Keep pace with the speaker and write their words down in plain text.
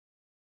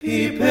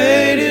He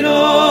paid it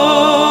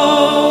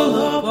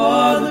all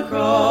upon the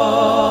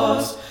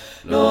cross,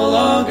 no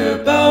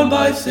longer bound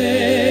by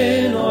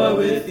sin or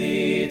with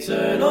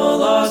eternal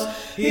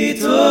loss. He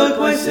took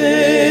my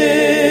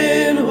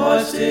sin,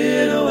 washed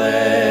it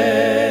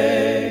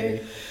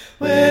away.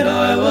 When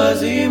I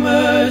was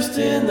immersed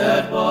in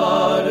that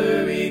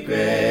watery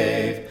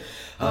grave,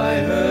 I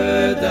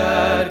heard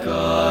that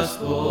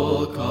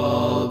gospel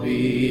call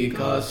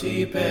because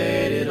he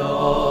paid it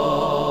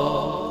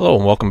all. Hello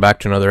and welcome back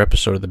to another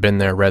episode of the Been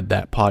There, Read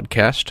That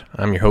podcast.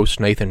 I'm your host,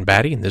 Nathan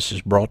Batty, and this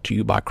is brought to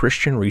you by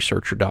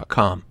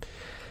ChristianResearcher.com.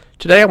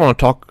 Today I want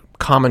to talk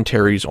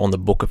commentaries on the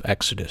book of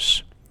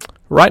Exodus.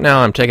 Right now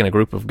I'm taking a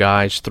group of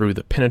guys through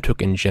the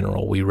Pentateuch in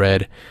general. We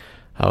read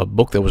a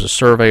book that was a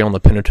survey on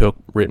the Pentateuch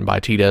written by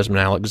T.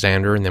 Desmond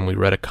Alexander, and then we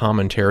read a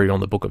commentary on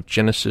the book of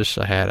Genesis.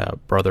 I had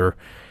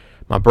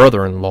my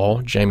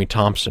brother-in-law, Jamie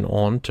Thompson,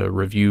 on to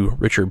review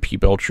Richard P.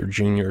 Belcher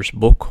Jr.'s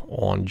book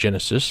on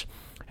Genesis.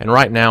 And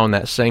right now in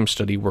that same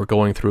study, we're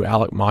going through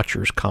Alec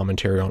Mocher's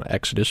commentary on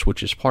Exodus,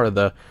 which is part of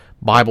the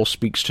Bible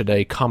Speaks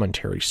Today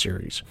commentary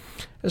series.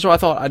 And so I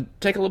thought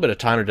I'd take a little bit of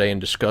time today and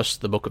discuss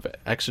the book of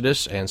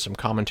Exodus and some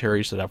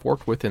commentaries that I've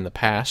worked with in the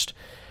past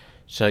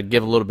to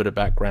give a little bit of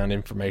background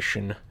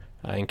information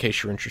in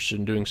case you're interested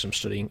in doing some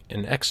studying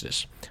in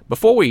Exodus.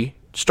 Before we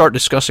start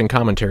discussing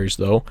commentaries,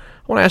 though,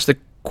 I want to ask the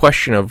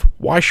question of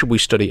why should we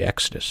study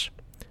Exodus?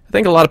 I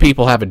think a lot of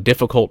people have a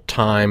difficult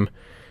time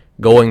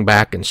going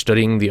back and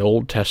studying the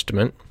Old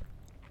Testament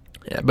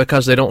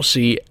because they don't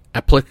see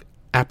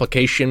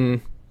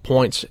application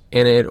points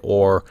in it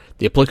or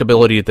the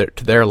applicability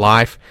to their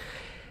life.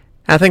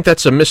 I think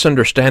that's a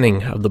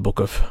misunderstanding of the book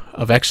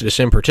of Exodus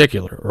in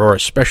particular, or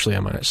especially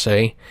I might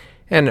say,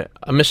 and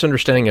a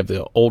misunderstanding of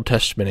the Old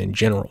Testament in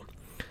general.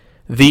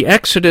 The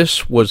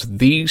Exodus was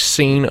the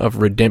scene of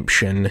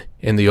redemption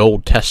in the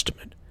Old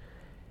Testament.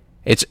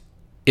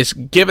 It's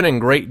given in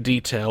great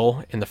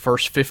detail in the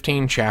first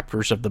 15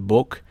 chapters of the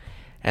book,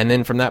 and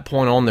then from that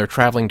point on, they're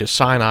traveling to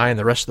Sinai, and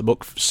the rest of the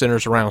book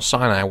centers around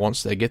Sinai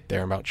once they get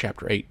there, about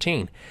chapter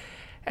 18.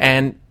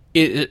 And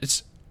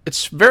it's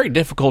very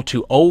difficult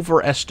to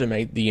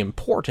overestimate the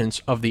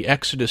importance of the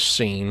Exodus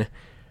scene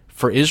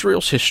for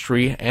Israel's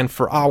history and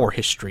for our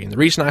history. And the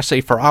reason I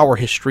say for our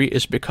history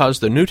is because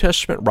the New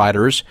Testament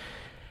writers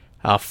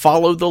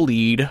followed the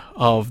lead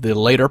of the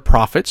later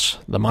prophets,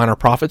 the minor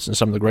prophets, and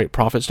some of the great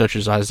prophets such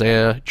as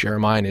Isaiah,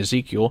 Jeremiah, and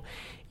Ezekiel,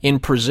 in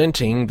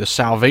presenting the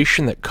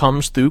salvation that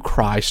comes through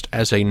Christ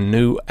as a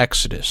new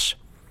Exodus.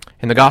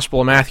 In the Gospel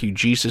of Matthew,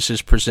 Jesus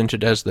is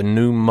presented as the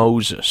new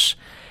Moses,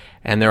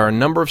 and there are a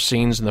number of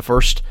scenes in the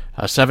first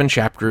 7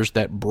 chapters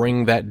that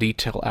bring that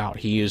detail out.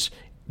 He is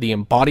the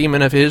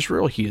embodiment of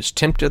Israel. He is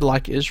tempted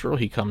like Israel.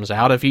 He comes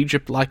out of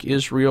Egypt like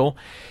Israel.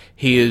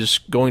 He is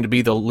going to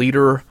be the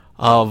leader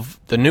of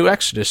the new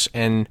Exodus,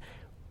 and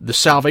the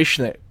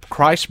salvation that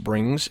Christ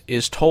brings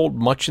is told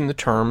much in the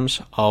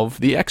terms of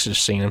the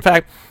Exodus scene. In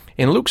fact,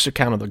 in Luke's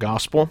account of the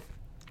gospel,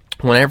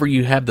 whenever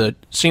you have the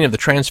scene of the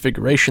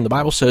transfiguration, the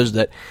Bible says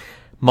that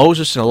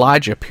Moses and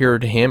Elijah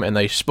appeared to him and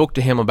they spoke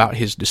to him about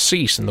his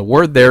decease. And the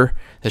word there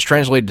that's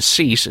translated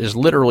decease is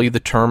literally the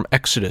term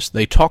Exodus.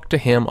 They talked to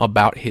him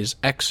about his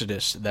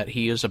Exodus that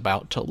he is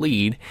about to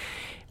lead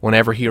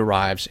whenever he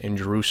arrives in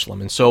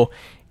Jerusalem. And so,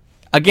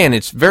 again,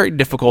 it's very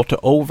difficult to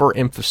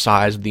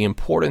overemphasize the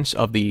importance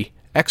of the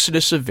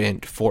Exodus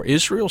event for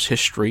Israel's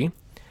history,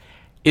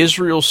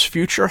 Israel's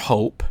future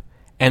hope,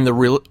 and the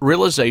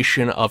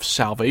realization of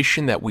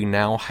salvation that we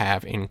now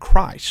have in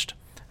Christ.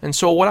 And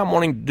so what I'm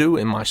wanting to do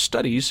in my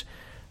studies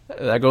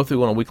that I go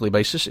through on a weekly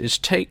basis is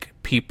take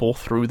people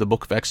through the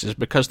book of Exodus,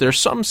 because there's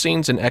some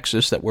scenes in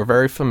Exodus that we're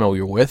very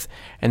familiar with,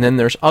 and then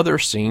there's other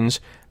scenes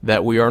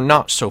that we are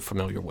not so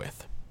familiar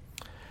with.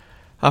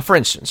 For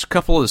instance, a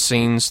couple of the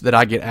scenes that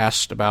I get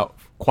asked about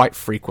quite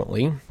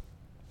frequently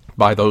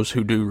by those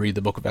who do read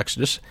the book of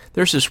Exodus,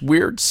 there's this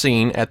weird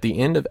scene at the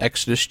end of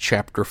Exodus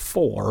chapter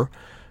 4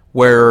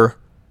 where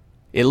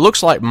it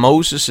looks like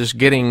Moses is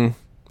getting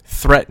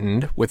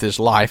threatened with his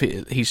life.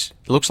 It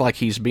looks like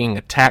he's being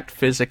attacked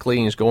physically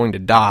and he's going to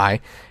die,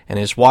 and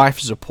his wife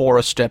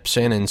Zipporah steps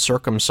in and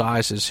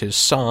circumcises his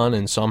son,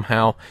 and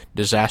somehow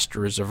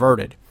disaster is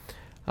averted.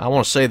 I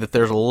want to say that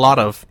there's a lot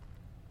of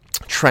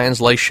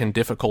translation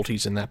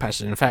difficulties in that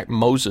passage. In fact,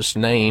 Moses'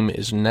 name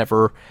is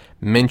never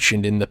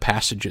mentioned in the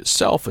passage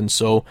itself, and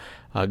so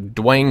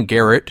Dwayne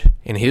Garrett,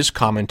 in his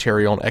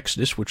commentary on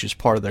Exodus, which is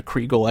part of the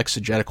Kriegel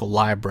Exegetical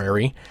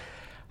Library,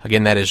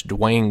 again, that is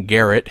Dwayne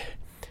Garrett.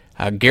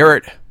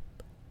 Garrett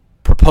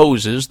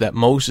proposes that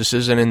Moses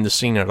isn't in the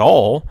scene at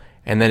all,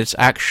 and that it's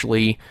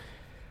actually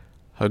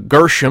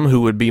Gershom, who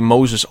would be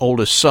Moses'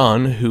 oldest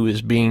son, who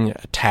is being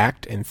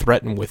attacked and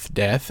threatened with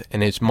death,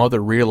 and his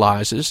mother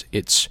realizes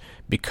it's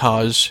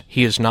because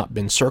he has not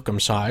been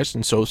circumcised,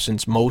 and so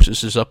since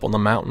Moses is up on the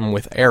mountain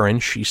with Aaron,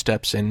 she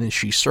steps in and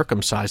she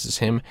circumcises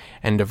him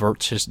and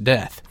diverts his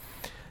death.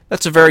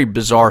 That's a very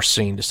bizarre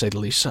scene, to say the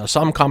least.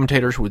 Some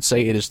commentators would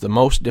say it is the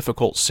most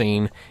difficult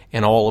scene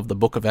in all of the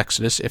book of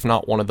Exodus, if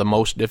not one of the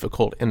most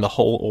difficult in the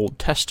whole Old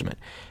Testament.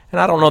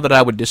 And I don't know that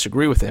I would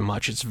disagree with them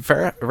much. It's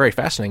a very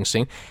fascinating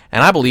scene,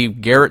 and I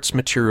believe Garrett's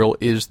material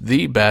is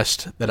the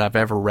best that I've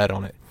ever read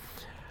on it.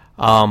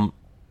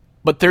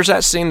 But there's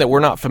that scene that we're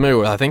not familiar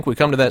with. I think we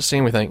come to that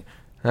scene, we think,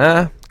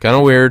 kind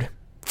of weird.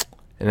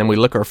 And then we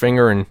lick our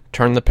finger and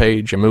turn the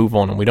page and move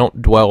on, and we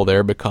don't dwell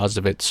there because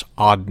of its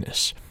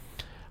oddness.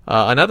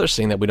 Another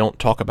scene that we don't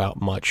talk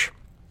about much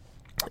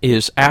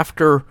is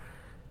after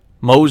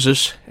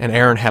Moses and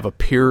Aaron have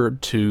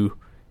appeared to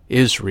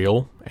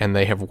Israel, and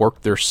they have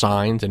worked their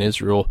signs, and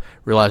Israel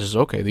realizes,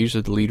 okay, these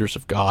are the leaders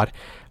of God.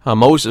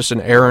 Moses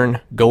and Aaron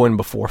go in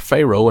before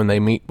Pharaoh, and they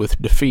meet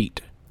with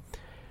defeat.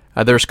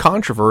 There's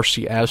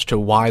controversy as to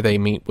why they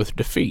meet with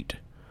defeat.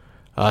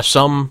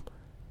 Some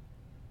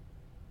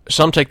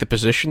take the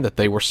position that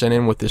they were sent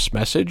in with this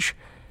message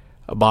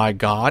by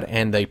God,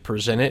 and they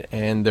present it,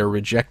 and they're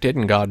rejected,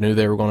 and God knew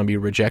they were going to be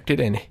rejected,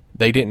 and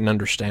they didn't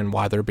understand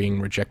why they're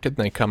being rejected,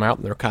 and they come out,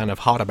 and they're kind of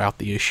hot about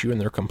the issue, and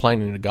they're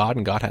complaining to God,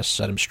 and God has to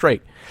set them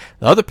straight.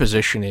 The other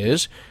position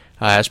is,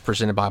 as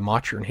presented by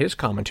Motcher in his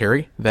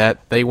commentary,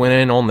 that they went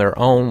in on their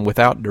own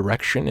without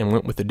direction and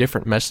went with a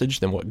different message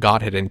than what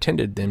God had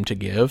intended them to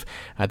give.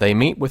 They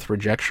meet with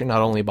rejection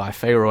not only by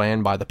Pharaoh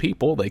and by the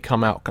people. They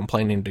come out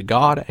complaining to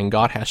God, and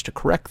God has to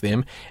correct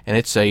them, and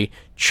it's a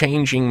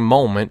changing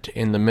moment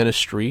in the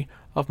ministry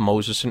of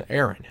Moses and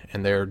Aaron,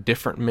 and they're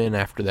different men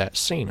after that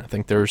scene. I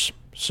think there's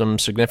some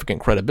significant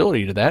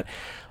credibility to that,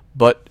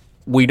 but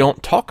we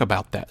don't talk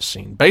about that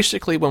scene.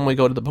 Basically, when we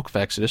go to the book of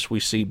Exodus, we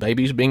see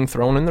babies being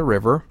thrown in the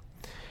river.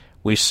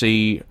 We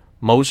see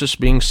Moses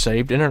being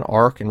saved in an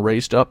ark and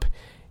raised up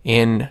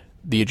in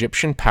the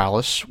Egyptian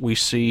palace. We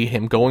see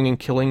him going and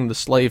killing the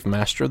slave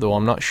master, though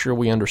I'm not sure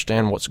we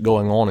understand what's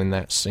going on in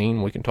that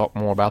scene. We can talk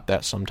more about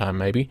that sometime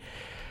maybe.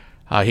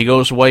 He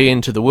goes away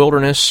into the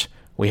wilderness.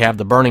 We have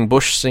the burning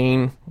bush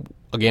scene.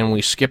 Again,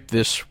 we skip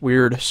this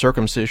weird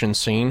circumcision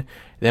scene.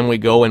 Then we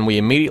go and we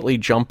immediately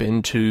jump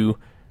into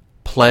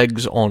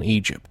plagues on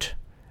Egypt.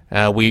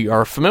 We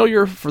are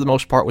familiar, for the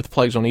most part, with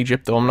plagues on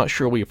Egypt, though I'm not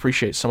sure we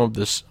appreciate some of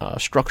this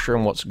structure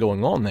and what's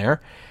going on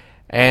there.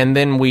 And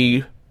then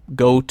we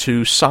go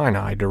to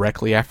Sinai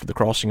directly after the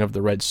crossing of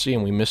the Red Sea,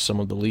 and we miss some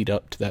of the lead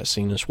up to that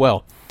scene as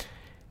well.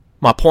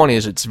 My point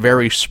is, it's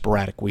very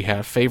sporadic. We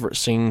have favorite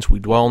scenes, we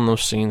dwell on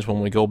those scenes. When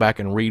we go back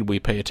and read, we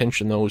pay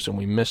attention to those, and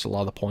we miss a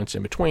lot of the points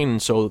in between.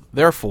 And so,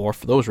 therefore,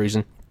 for those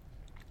reasons,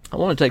 I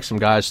want to take some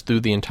guys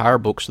through the entire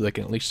book so they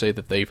can at least say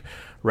that they've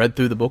read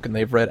through the book and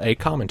they've read a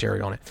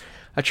commentary on it.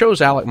 I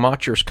chose Alec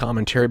Motcher's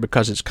commentary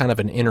because it's kind of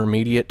an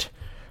intermediate,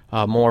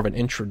 more of an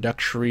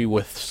introductory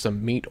with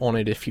some meat on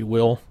it, if you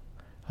will,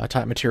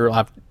 type material.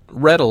 I've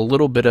read a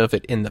little bit of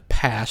it in the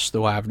past,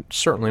 though I've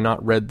certainly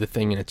not read the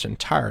thing in its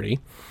entirety.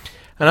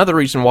 Another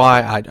reason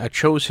why I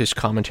chose his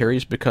commentary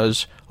is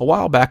because a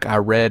while back I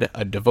read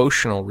a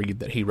devotional read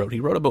that he wrote.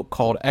 He wrote a book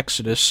called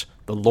Exodus,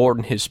 The Lord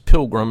and His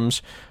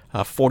Pilgrims,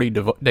 40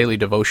 daily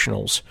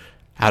devotionals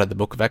out of the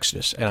book of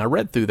Exodus. And I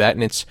read through that,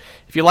 and it's,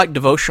 if you like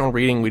devotional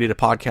reading, we did a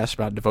podcast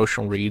about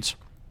devotional reads.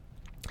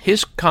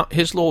 His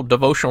little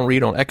devotional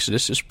read on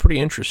Exodus is pretty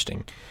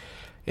interesting.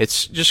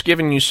 It's just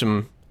giving you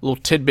some little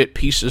tidbit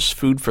pieces,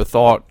 food for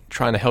thought,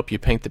 trying to help you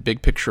paint the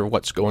big picture of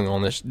what's going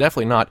on. It's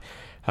definitely not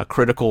a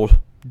critical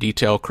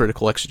detail,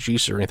 critical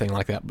exegesis or anything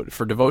like that, but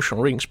for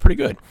devotional reading, it's pretty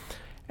good.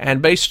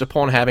 And based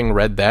upon having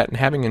read that and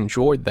having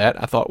enjoyed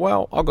that, I thought,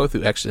 well, I'll go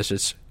through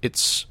Exodus.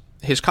 It's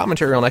his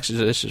commentary on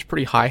Exodus is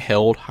pretty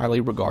high-held, highly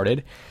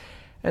regarded,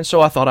 and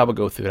so I thought I would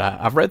go through it.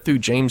 I've read through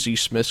James E.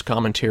 Smith's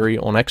commentary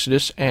on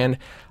Exodus, and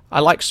I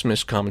like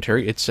Smith's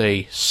commentary. It's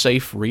a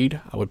safe read,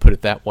 I would put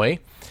it that way.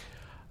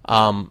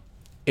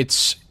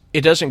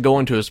 It doesn't go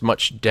into as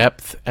much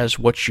depth as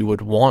what you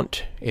would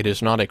want. It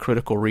is not a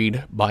critical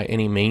read by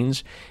any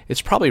means.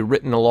 It's probably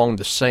written along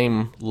the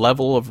same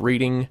level of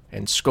reading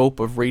and scope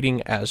of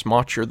reading as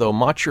Motcher, though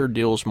Motcher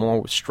deals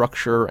more with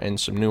structure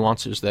and some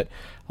nuances that,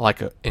 like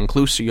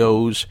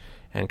inclusios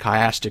and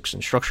chiastics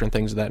and structure and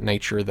things of that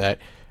nature, that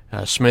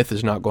Smith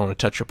is not going to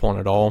touch upon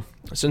at all.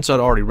 Since I'd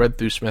already read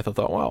through Smith, I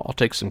thought, well, I'll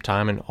take some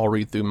time and I'll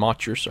read through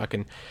Motcher so I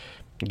can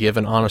give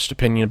an honest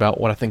opinion about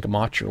what I think of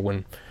Motcher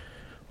when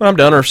I'm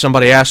done, or if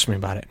somebody asks me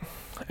about it.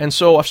 And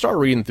so I started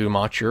reading through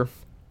Motcher,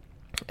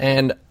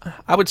 and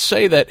I would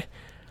say that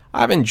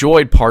I've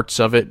enjoyed parts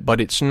of it, but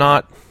it's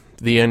not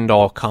the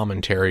end-all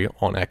commentary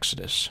on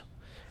Exodus.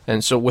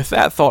 And so with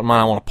that thought in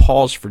mind, I want to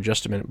pause for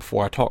just a minute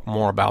before I talk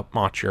more about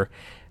Motcher,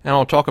 and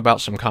I'll talk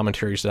about some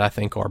commentaries that I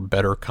think are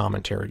better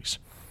commentaries.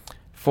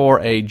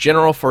 For a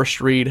general first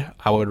read,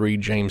 I would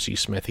read James E.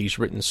 Smith. He's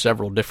written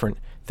several different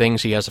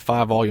things. He has a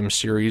 5-volume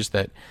series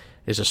that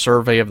is a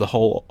survey of the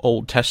whole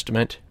Old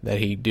Testament that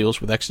he deals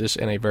with Exodus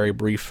in a very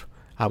brief,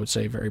 I would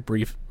say very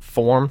brief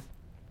form.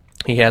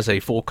 He has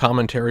a full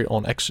commentary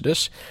on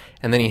Exodus,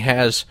 and then he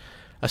has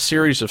a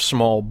series of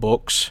small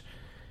books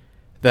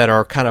that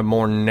are kind of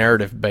more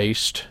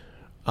narrative-based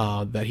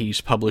that he's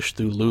published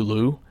through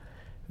Lulu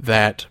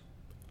that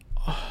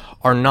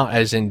are not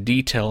as in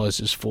detail as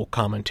his full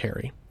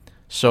commentary.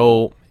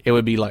 So it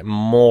would be like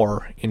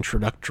more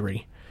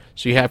introductory.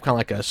 So you have kind of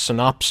like a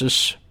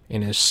synopsis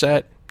in his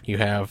set. You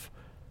have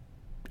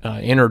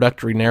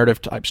introductory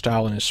narrative type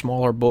style in his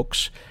smaller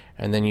books.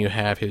 And then you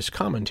have his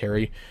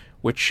commentary,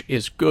 which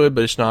is good,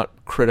 but it's not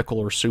critical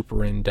or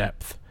super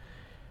in-depth.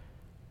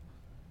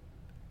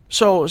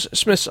 So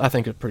Smith's, I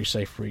think, a pretty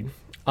safe read.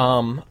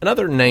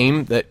 Another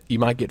name that you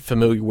might get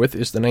familiar with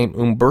is the name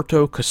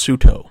Umberto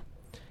Cassuto.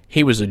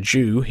 He was a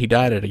Jew. He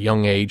died at a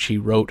young age. He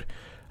wrote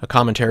a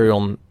commentary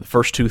on the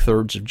first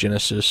two-thirds of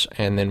Genesis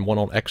and then one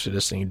on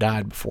Exodus, and he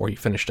died before he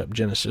finished up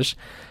Genesis.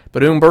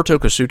 But Umberto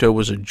Cassuto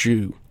was a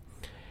Jew,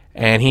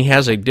 and he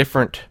has a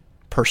different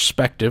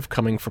perspective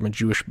coming from a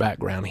Jewish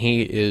background.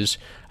 He is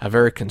a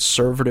very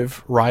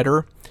conservative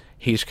writer.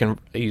 He's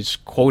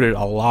quoted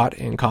a lot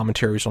in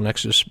commentaries on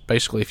Exodus.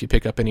 Basically, if you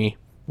pick up any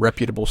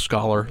reputable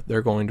scholar,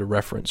 they're going to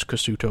reference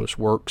Cassuto's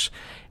works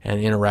and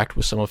interact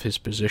with some of his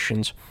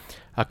positions.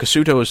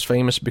 Cassuto is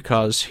famous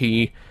because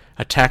he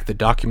attacked the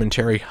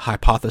documentary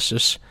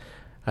hypothesis.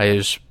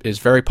 Is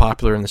very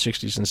popular in the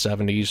 60s and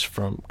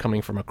 70s,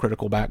 coming from a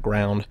critical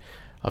background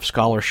of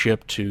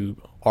scholarship,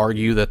 to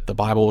argue that the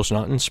Bible was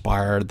not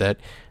inspired, that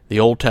the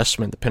Old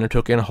Testament, the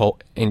Pentateuch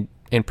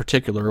in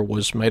particular,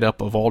 was made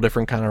up of all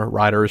different kind of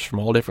writers from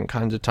all different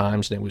kinds of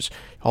times, and it was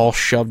all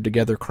shoved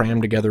together,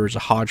 crammed together as a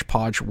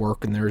hodgepodge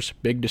work, and there's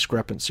big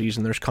discrepancies,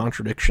 and there's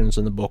contradictions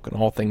in the book, and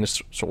all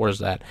things sort of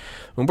that.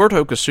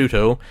 Umberto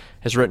Cassuto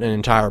has written an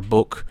entire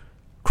book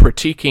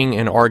critiquing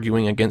and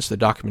arguing against the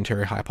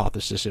documentary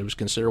hypothesis. It was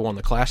considered one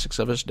of the classics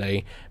of his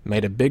day,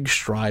 made a big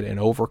stride in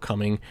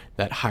overcoming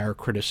that higher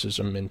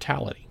criticism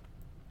mentality.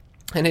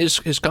 And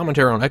his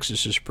commentary on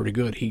Exodus is pretty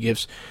good. He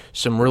gives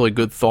some really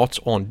good thoughts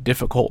on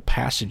difficult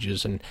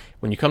passages. And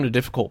when you come to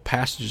difficult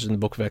passages in the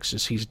book of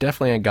Exodus, he's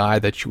definitely a guy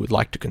that you would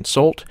like to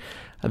consult.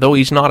 Though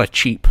he's not a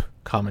cheap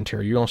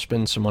commentary. You're going to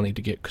spend some money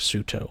to get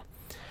Cassuto.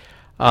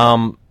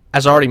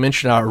 As I already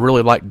mentioned, I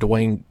really like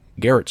Duane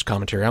Garrett's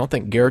commentary. I don't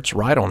think Garrett's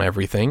right on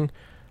everything.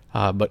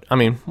 But, I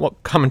mean,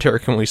 what commentary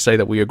can we say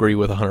that we agree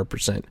with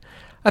 100%?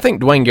 I think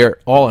Duane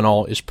Garrett, all in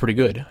all, is pretty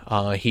good.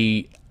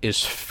 He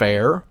is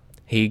fair.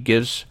 He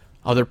gives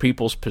other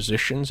people's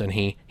positions, and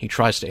he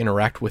tries to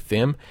interact with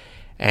them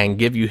and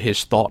give you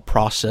his thought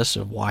process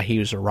of why he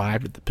has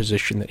arrived at the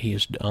position that he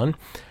has done.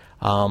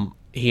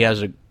 He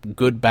has a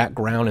good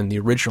background in the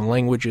original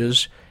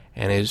languages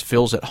and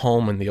feels at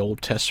home in the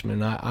Old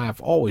Testament. I've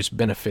always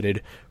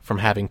benefited from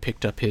having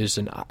picked up his,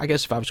 and I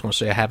guess if I was going to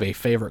say I have a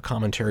favorite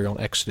commentary on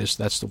Exodus,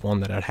 that's the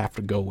one that I'd have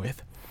to go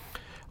with.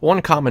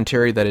 One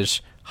commentary that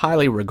is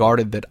highly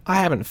regarded that I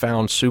haven't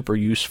found super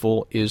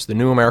useful is the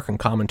New American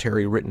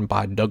Commentary written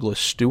by Douglas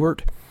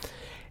Stewart.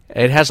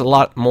 It has a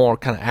lot more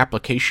kind of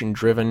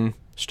application-driven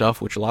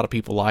stuff, which a lot of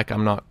people like.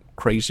 I'm not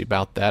crazy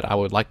about that. I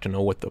would like to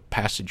know what the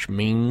passage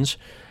means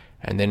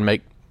and then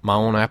make my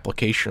own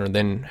application, or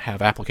then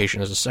have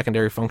application as a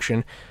secondary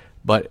function.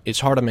 But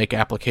it's hard to make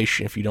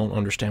application if you don't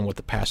understand what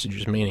the passage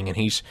is meaning. And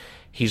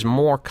he's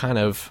more kind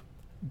of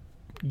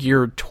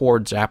geared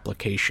towards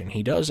application.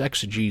 He does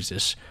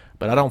exegesis,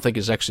 but I don't think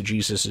his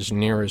exegesis is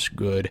near as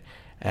good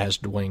as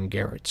Duane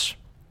Garrett's.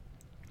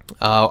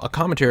 A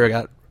commentary I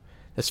got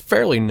that's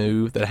fairly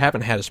new that I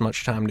haven't had as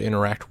much time to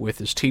interact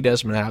with is T.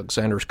 Desmond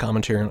Alexander's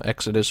commentary on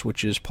Exodus,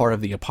 which is part of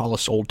the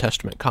Apollos Old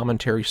Testament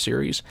commentary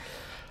series.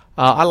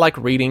 I like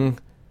reading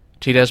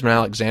T. Desmond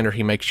Alexander.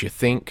 He makes you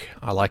think.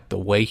 I like the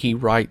way he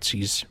writes.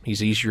 He's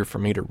easier for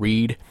me to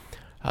read,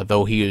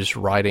 though he is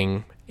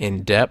writing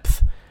in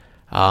depth.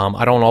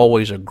 I don't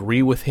always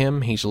agree with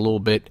him. He's a little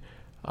bit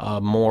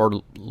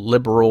more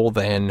liberal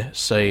than,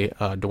 say,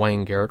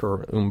 Duane Garrett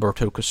or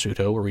Umberto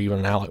Cassuto or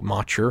even Alec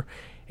Motcher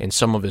in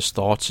some of his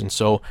thoughts. And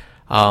so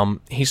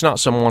he's not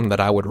someone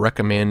that I would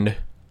recommend,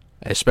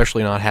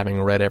 especially not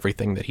having read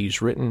everything that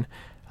he's written.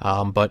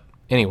 But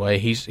anyway,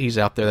 he's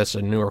out there. That's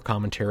a newer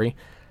commentary.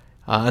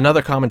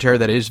 Another commentary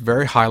that is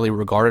very highly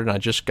regarded, and I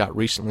just got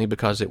recently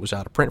because it was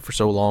out of print for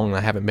so long and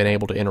I haven't been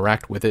able to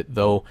interact with it,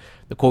 though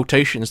the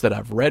quotations that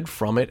I've read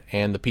from it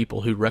and the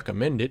people who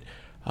recommend it,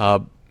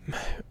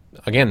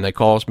 again, they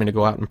caused me to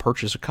go out and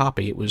purchase a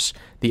copy. It was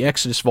the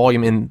Exodus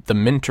volume in the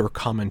Mentor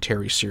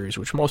Commentary Series,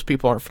 which most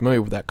people aren't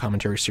familiar with that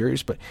commentary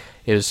series, but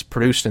it is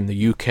produced in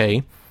the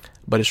UK,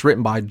 but it's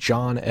written by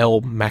John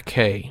L.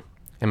 Mackay,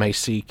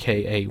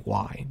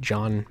 M-A-C-K-A-Y,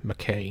 John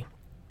Mackay.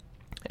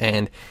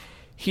 And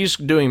he's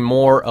doing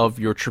more of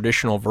your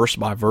traditional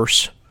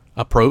verse-by-verse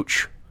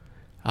approach,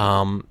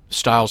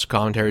 styles of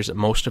commentaries that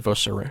most of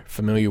us are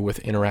familiar with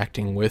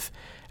interacting with,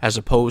 as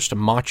opposed to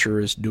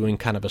Motcher is doing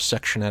kind of a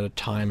section at a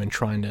time and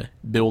trying to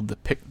build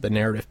the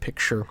narrative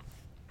picture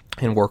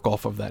and work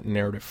off of that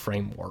narrative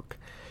framework.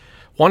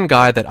 One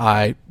guy that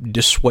I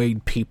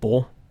dissuade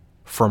people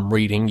from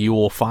reading, you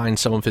will find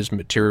some of his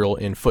material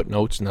in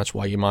footnotes, and that's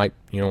why you might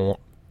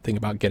think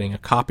about getting a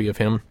copy of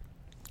him,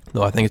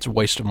 though I think it's a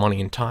waste of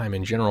money and time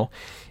in general,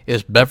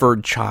 is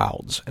Beveridge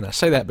Childs. And I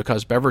say that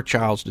because Beveridge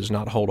Childs does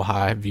not hold a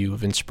high view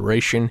of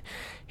inspiration.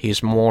 He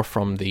is more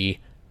from the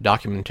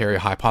documentary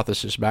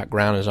hypothesis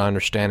background. As I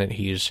understand it,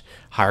 he's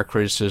higher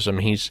criticism.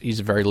 He's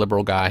a very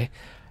liberal guy.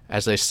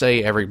 As they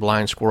say, every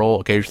blind squirrel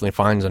occasionally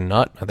finds a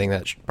nut. I think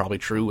that's probably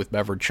true with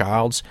Beveridge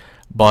Childs,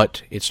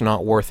 but it's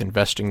not worth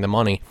investing the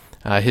money.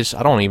 I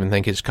don't even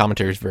think his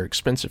commentary is very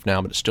expensive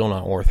now, but it's still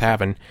not worth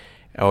having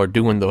or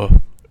doing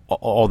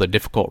all the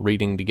difficult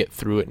reading to get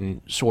through it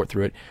and sort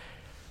through it.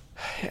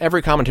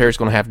 Every commentary is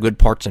going to have good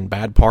parts and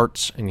bad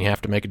parts, and you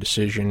have to make a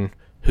decision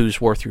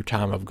who's worth your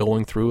time of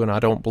going through, and I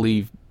don't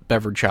believe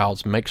Beveridge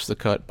Childs makes the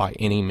cut by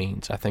any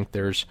means. I think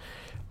there's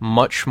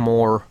much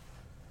more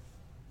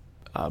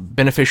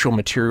beneficial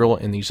material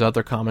in these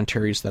other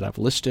commentaries that I've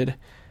listed.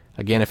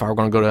 Again, if I were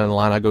going to go down the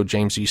line, I'd go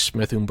James E.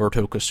 Smith,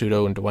 Umberto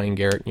Cassuto, and Duane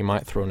Garrett. You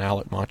might throw an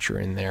Alec Motyer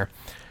in there.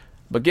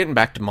 But getting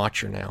back to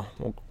Motyer now,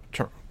 we'll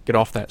get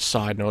off that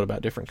side note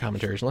about different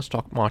commentaries, and let's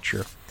talk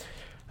Motyer.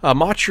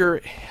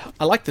 Motyer,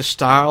 I like the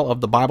style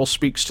of the Bible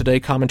Speaks Today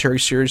commentary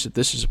series that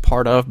this is a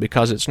part of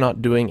because it's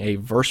not doing a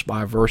verse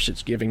by verse,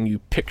 it's giving you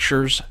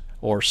pictures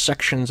or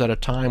sections at a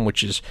time,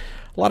 which is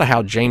a lot of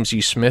how James E.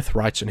 Smith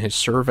writes in his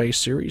survey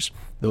series,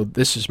 though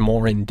this is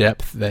more in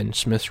depth than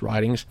Smith's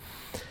writings.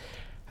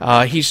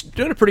 He's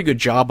doing a pretty good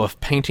job of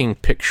painting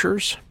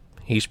pictures.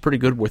 He's pretty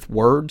good with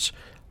words.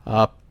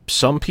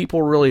 Some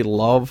people really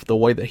love the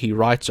way that he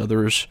writes,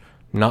 others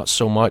not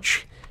so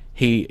much.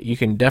 You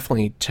can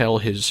definitely tell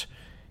his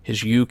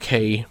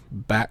UK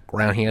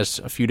background. He has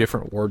a few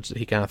different words that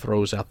he kind of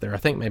throws out there. I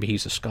think maybe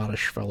he's a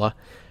Scottish fella,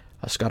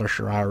 Scottish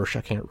or Irish,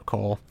 I can't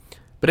recall.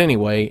 But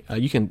anyway,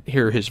 you can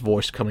hear his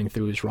voice coming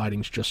through his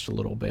writings just a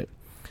little bit.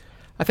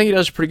 I think he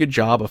does a pretty good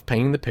job of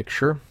painting the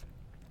picture,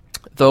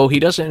 though he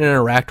doesn't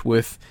interact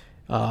with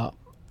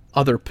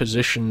other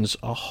positions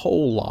a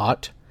whole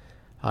lot.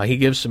 He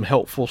gives some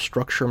helpful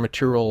structure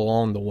material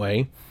along the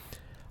way.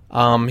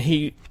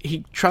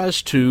 He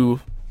tries to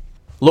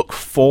look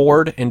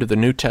forward into the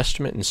New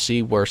Testament and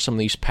see where some of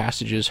these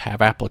passages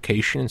have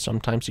application, and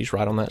sometimes he's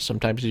right on that,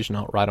 sometimes he's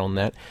not right on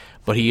that,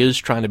 but he is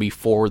trying to be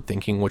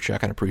forward-thinking, which I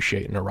can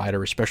appreciate in a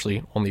writer,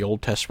 especially on the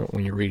Old Testament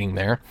when you're reading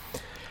there.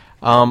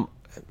 A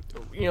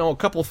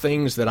couple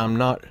things that I'm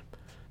not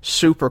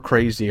super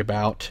crazy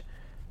about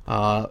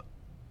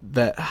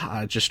that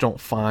I just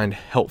don't find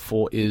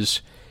helpful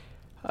is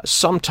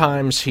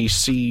sometimes he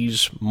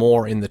sees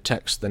more in the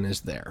text than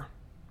is there.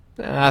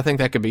 I think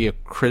that could be a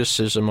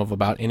criticism of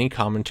about any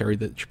commentary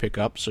that you pick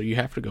up, so you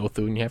have to go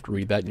through and you have to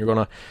read that, and you're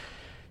going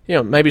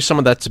to, maybe some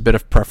of that's a bit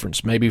of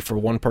preference. Maybe for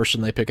one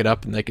person they pick it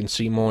up and they can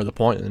see more of the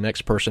point, and the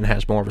next person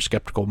has more of a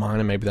skeptical mind,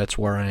 and maybe that's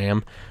where I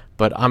am.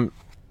 But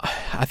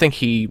I think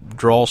he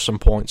draws some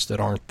points that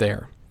aren't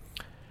there.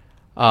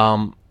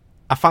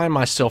 I find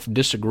myself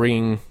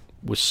disagreeing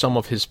with some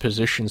of his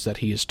positions that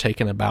he has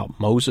taken about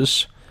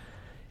Moses.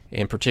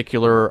 In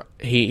particular,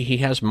 he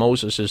has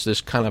Moses as this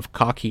kind of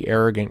cocky,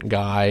 arrogant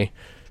guy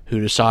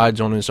who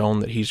decides on his own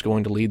that he's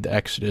going to lead the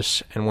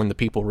Exodus, and when the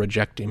people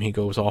reject him, he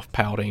goes off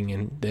pouting,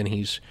 and then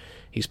he's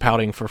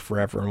pouting for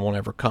forever and won't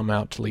ever come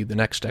out to lead the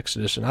next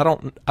Exodus. And I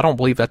don't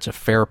believe that's a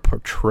fair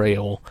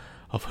portrayal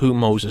of who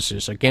Moses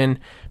is. Again,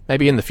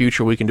 maybe in the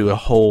future we can do a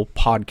whole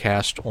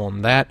podcast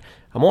on that.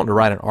 I'm wanting to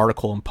write an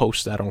article and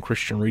post that on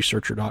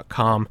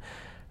ChristianResearcher.com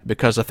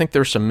because I think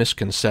there's some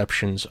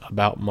misconceptions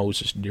about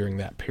Moses during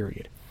that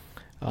period.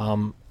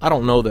 I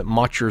don't know that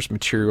Motyer's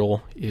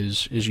material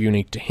is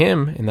unique to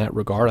him in that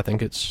regard. I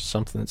think it's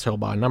something that's held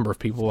by a number of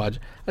people. I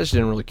just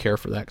didn't really care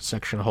for that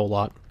section a whole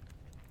lot.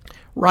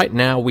 Right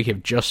now, we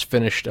have just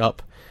finished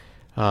up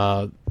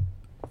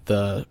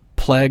the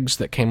plagues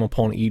that came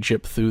upon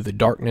Egypt through the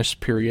darkness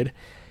period,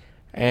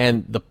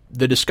 and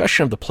the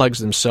discussion of the plagues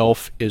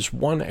themselves is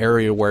one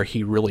area where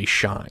he really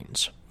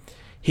shines.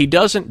 He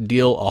doesn't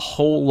deal a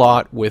whole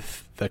lot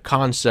with the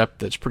concept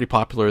that's pretty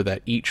popular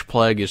that each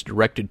plague is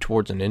directed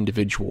towards an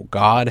individual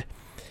god.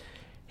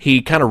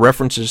 He kind of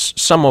references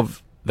some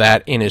of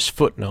that in his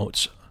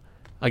footnotes.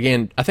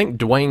 Again, I think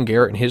Duane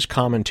Garrett in his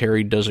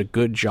commentary does a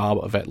good job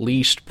of at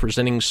least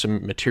presenting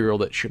some material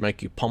that should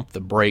make you pump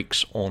the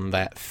brakes on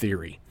that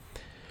theory.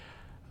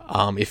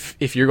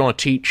 If you're going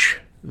to teach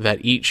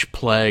that each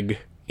plague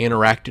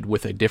interacted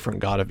with a different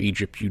god of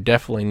Egypt, you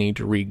definitely need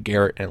to read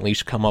Garrett and at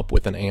least come up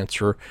with an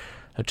answer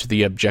to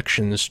the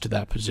objections to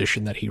that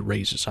position that he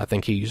raises. I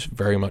think he's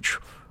very much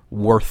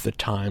worth the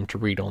time to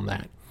read on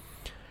that.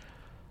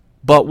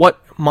 But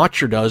what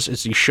Motyer does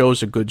is he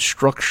shows a good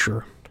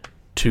structure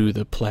to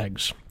the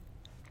plagues.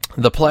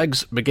 The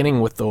plagues,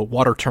 beginning with the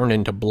water turned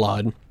into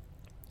blood,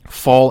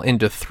 fall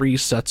into 3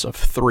 sets of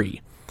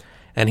 3.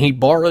 And he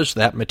borrows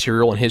that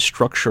material and his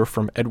structure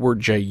from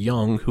Edward J.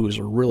 Young, who is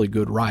a really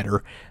good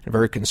writer and a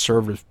very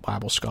conservative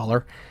Bible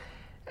scholar.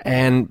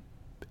 And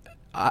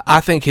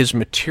I think his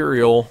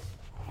material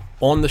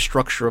on the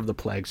structure of the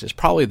plagues is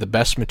probably the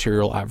best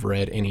material I've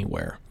read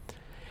anywhere.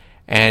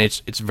 And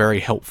it's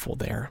very helpful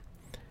there.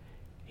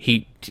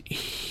 He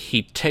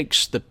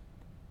takes the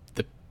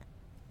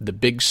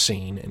big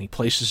scene and he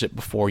places it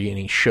before you and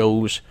he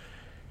shows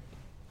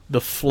the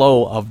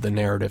flow of the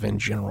narrative in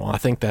general. I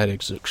think that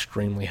is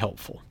extremely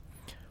helpful.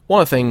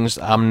 One of the things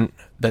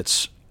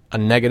that's a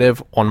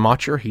negative on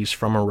Macher. He's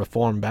from a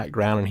Reformed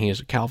background, and he has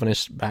a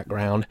Calvinist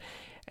background,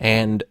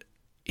 and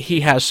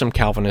he has some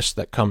Calvinism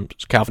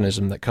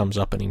that comes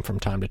up in him from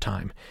time to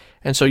time.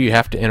 And so you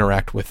have to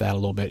interact with that a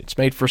little bit. It's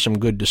made for some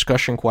good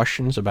discussion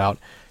questions about,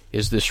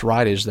 is this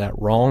right, is that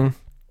wrong?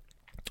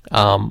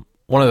 One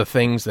of the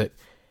things that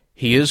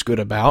he is good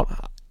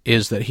about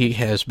is that he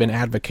has been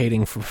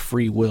advocating for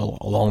free will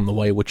along the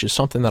way, which is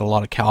something that a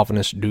lot of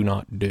Calvinists do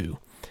not do.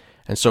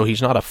 And so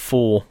he's not a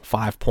full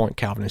 5-point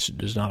Calvinist, it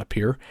does not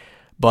appear,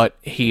 but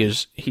he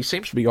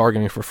seems to be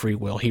arguing for free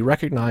will. He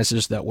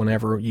recognizes that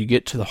whenever you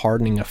get to the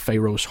hardening of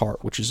Pharaoh's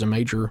heart, which is a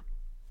major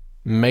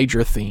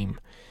theme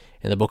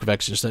in the book of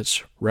Exodus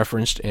that's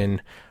referenced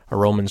in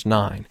Romans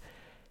 9,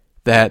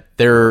 that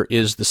there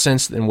is the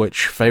sense in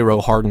which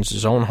Pharaoh hardens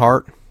his own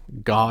heart.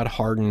 God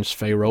hardens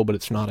Pharaoh, but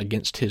it's not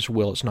against his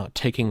will. It's not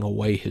taking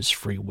away his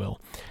free will.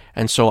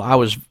 And so I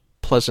was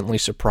pleasantly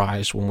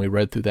surprised when we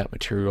read through that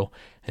material,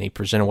 and he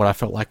presented what I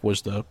felt like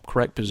was the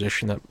correct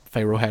position, that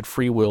Pharaoh had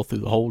free will through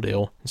the whole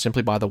deal, and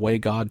simply by the way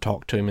God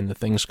talked to him and the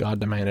things God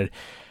demanded,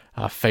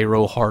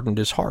 Pharaoh hardened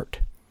his heart.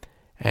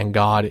 And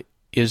God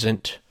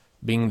isn't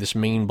being this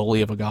mean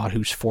bully of a God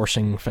who's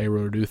forcing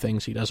Pharaoh to do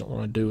things he doesn't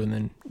want to do and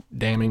then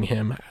damning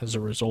him as a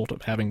result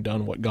of having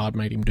done what God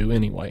made him do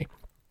anyway.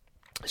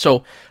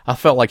 So I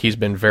felt like he's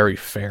been very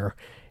fair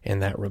in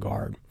that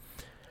regard.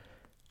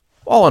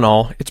 All in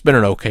all, it's been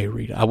an okay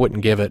read. I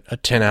wouldn't give it a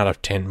 10 out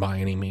of 10 by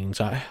any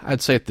means.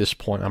 I'd say at this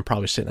point I'm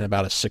probably sitting at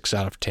about a 6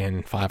 out of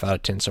 10, 5 out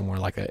of 10, somewhere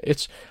like that.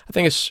 I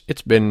think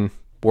it's been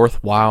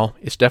worthwhile.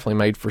 It's definitely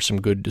made for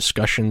some good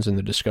discussions in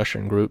the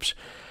discussion groups,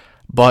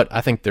 but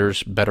I think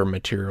there's better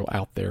material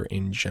out there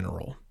in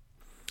general.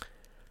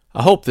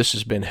 I hope this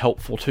has been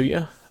helpful to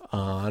you.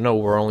 I know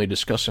we're only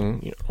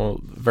discussing a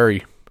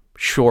very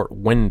short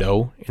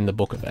window in the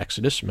book of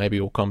Exodus. Maybe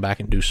we'll come back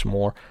and do some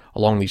more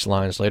along these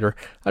lines later.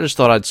 I just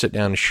thought I'd sit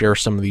down and share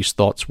some of these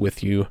thoughts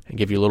with you and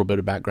give you a little bit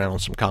of background on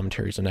some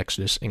commentaries on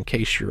Exodus in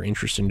case you're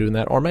interested in doing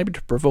that, or maybe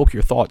to provoke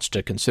your thoughts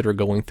to consider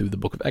going through the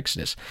book of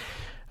Exodus.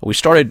 We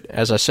started,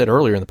 as I said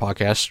earlier in the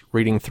podcast,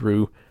 reading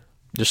through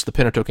just the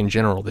Pentateuch in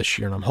general this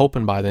year, and I'm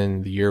hoping by the end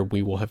of the year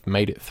we will have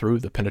made it through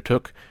the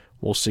Pentateuch.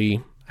 We'll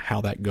see how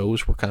that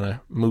goes. We're kind of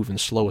moving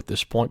slow at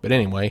this point, but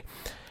anyway,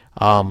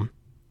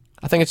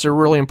 I think it's a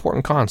really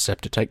important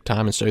concept to take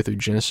time and study through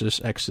Genesis,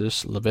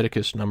 Exodus,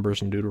 Leviticus,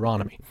 Numbers, and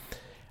Deuteronomy.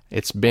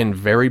 It's been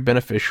very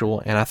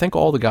beneficial, and I think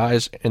all the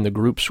guys in the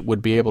groups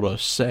would be able to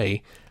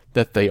say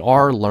that they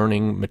are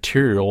learning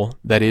material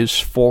that is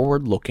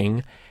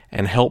forward-looking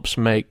and helps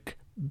make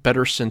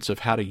better sense of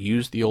how to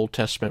use the Old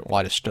Testament,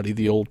 why to study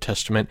the Old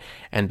Testament,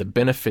 and the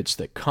benefits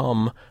that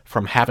come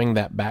from having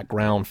that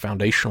background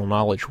foundational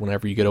knowledge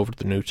whenever you get over to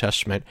the New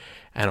Testament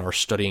and are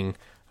studying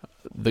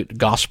the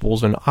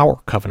Gospels and our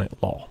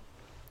covenant law.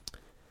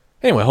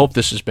 Anyway, I hope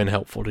this has been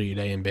helpful to you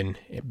today and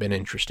been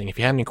interesting. If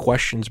you have any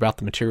questions about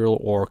the material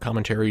or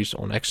commentaries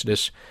on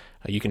Exodus,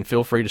 you can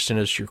feel free to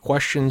send us your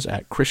questions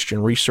at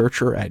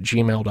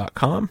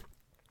christianresearcher@gmail.com,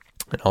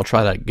 and I'll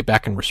try to get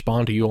back and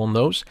respond to you on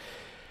those.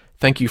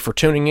 Thank you for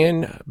tuning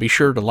in. Be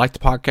sure to like the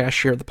podcast,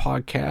 share the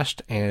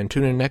podcast, and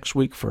tune in next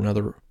week for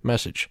another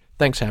message.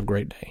 Thanks. Have a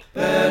great day.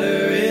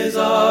 Better is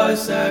our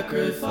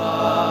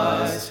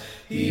sacrifice.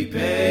 He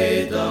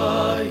paid the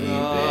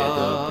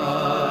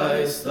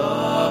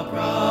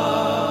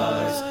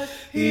price.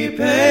 He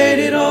paid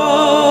it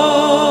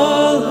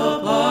all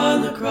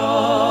upon the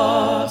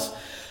cross.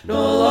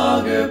 No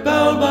longer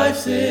bound by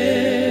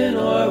sin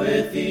or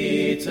with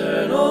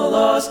eternal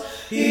loss.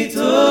 He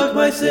took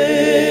my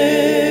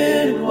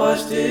sin and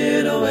washed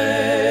it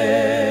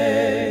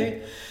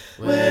away.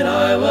 When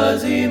I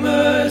was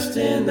immersed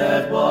in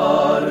that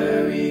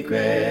watery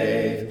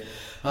grave,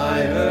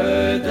 I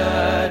heard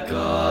that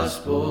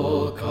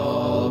gospel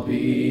call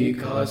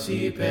because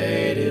he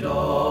paid it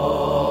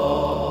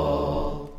all.